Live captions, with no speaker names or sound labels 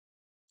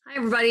Hi,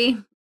 everybody.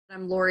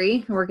 I'm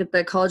Lori. I work at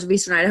the College of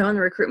Eastern Idaho in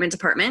the recruitment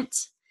department.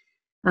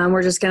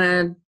 We're just going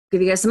to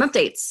give you guys some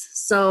updates.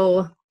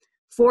 So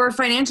for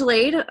financial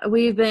aid,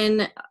 we've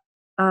been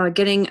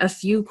getting a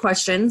few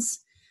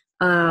questions.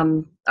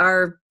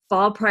 Our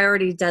fall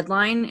priority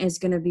deadline is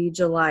going to be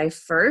July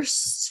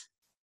 1st.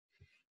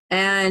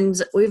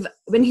 And we've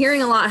been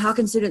hearing a lot, how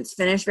can students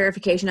finish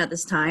verification at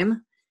this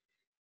time?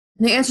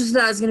 And the answer to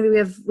that is going to be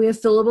we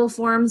have fillable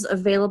forms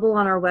available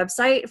on our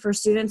website for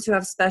students who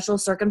have special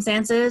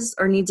circumstances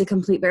or need to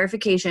complete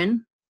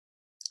verification.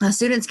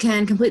 Students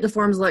can complete the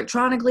forms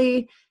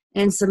electronically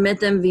and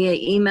submit them via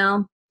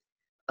email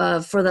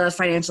for the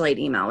financial aid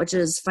email, which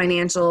is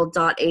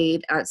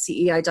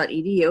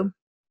financial.aid@cei.edu.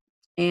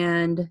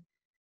 And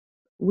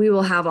we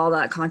will have all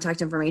that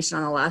contact information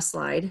on the last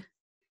slide.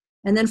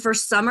 And then for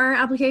summer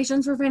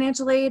applications for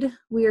financial aid,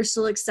 we are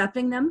still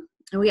accepting them.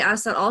 And we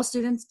ask that all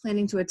students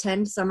planning to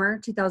attend summer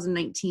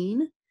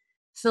 2019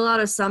 fill out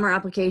a summer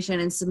application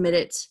and submit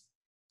it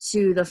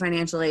to the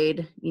financial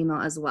aid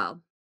email as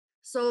well.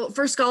 So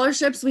for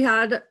scholarships, we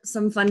had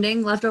some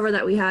funding left over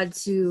that we had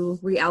to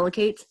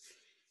reallocate.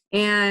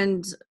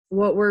 And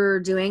what we're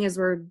doing is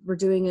we're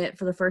doing it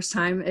for the first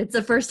time. It's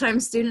a first-time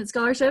student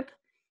scholarship.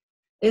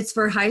 It's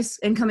for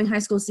incoming high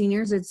school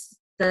seniors.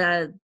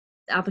 The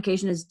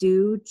application is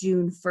due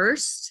June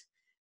 1st.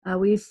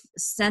 We've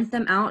sent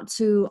them out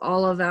to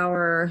all of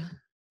our,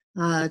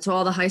 to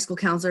all the high school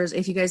counselors.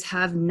 If you guys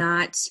have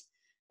not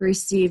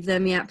received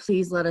them yet,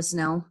 please let us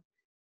know.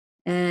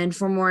 And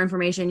for more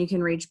information, you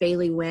can reach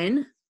Bailey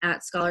Wynn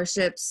at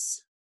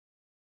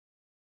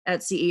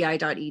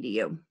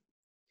scholarships@cei.edu.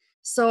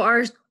 So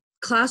our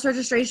class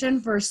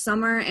registration for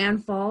summer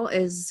and fall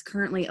is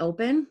currently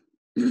open.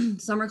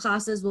 Summer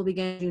classes will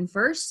begin June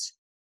 1st.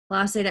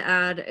 Last day to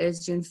add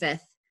is June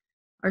 5th.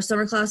 Our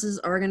summer classes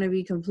are going to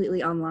be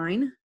completely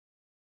online.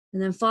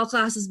 And then fall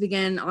classes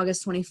begin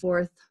August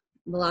 24th.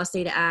 The last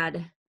day to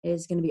add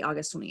is going to be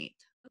August 28th.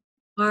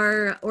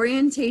 Our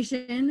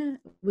orientation,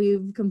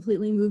 we've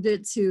completely moved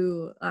it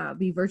to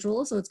be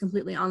virtual, so it's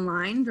completely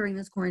online during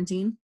this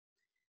quarantine.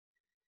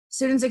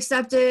 Students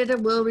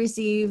accepted will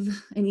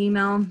receive an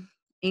email,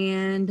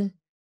 and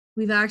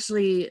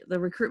the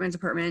recruitment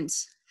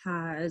department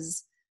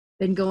has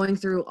been going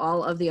through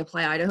all of the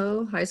Apply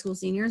Idaho high school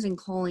seniors and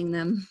calling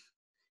them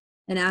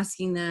and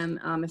asking them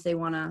if they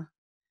want to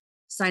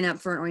sign up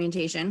for an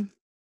orientation.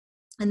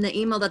 And the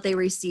email that they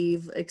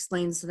receive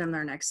explains to them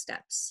their next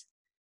steps.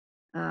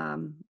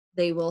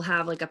 They will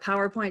have like a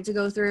PowerPoint to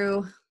go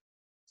through.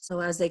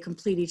 So as they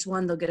complete each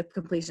one, they'll get a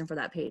completion for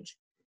that page.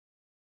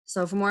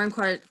 So for more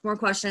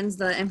questions,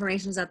 the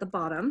information is at the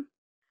bottom.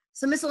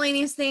 So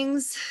miscellaneous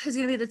things is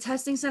going to be the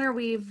testing center.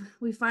 We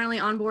finally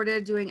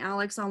onboarded doing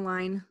Alex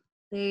online.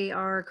 They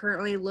are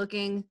currently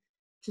looking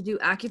to do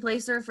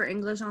AccuPlacer for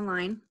English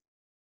online.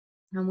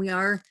 And we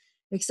are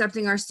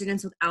accepting our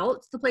students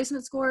without the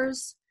placement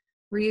scores.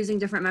 We're using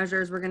different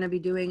measures. We're going to be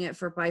doing it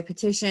by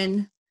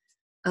petition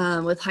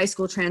with high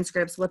school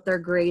transcripts, what their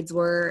grades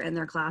were and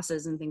their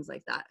classes and things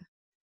like that.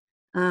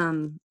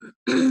 And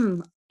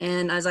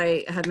as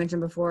I had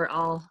mentioned before,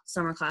 all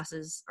summer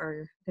classes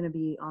are going to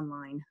be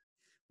online.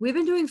 We've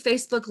been doing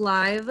Facebook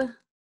Live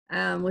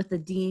with the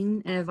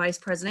dean and a vice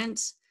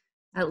president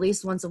at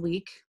least once a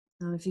week.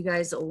 If you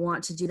guys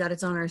want to do that,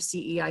 it's on our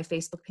CEI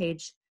Facebook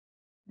page.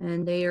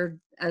 And they are,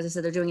 as I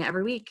said, they're doing it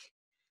every week.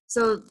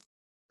 So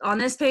on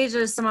this page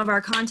is some of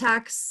our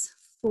contacts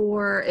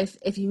for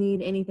if you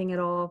need anything at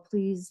all,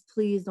 please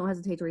don't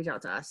hesitate to reach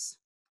out to us.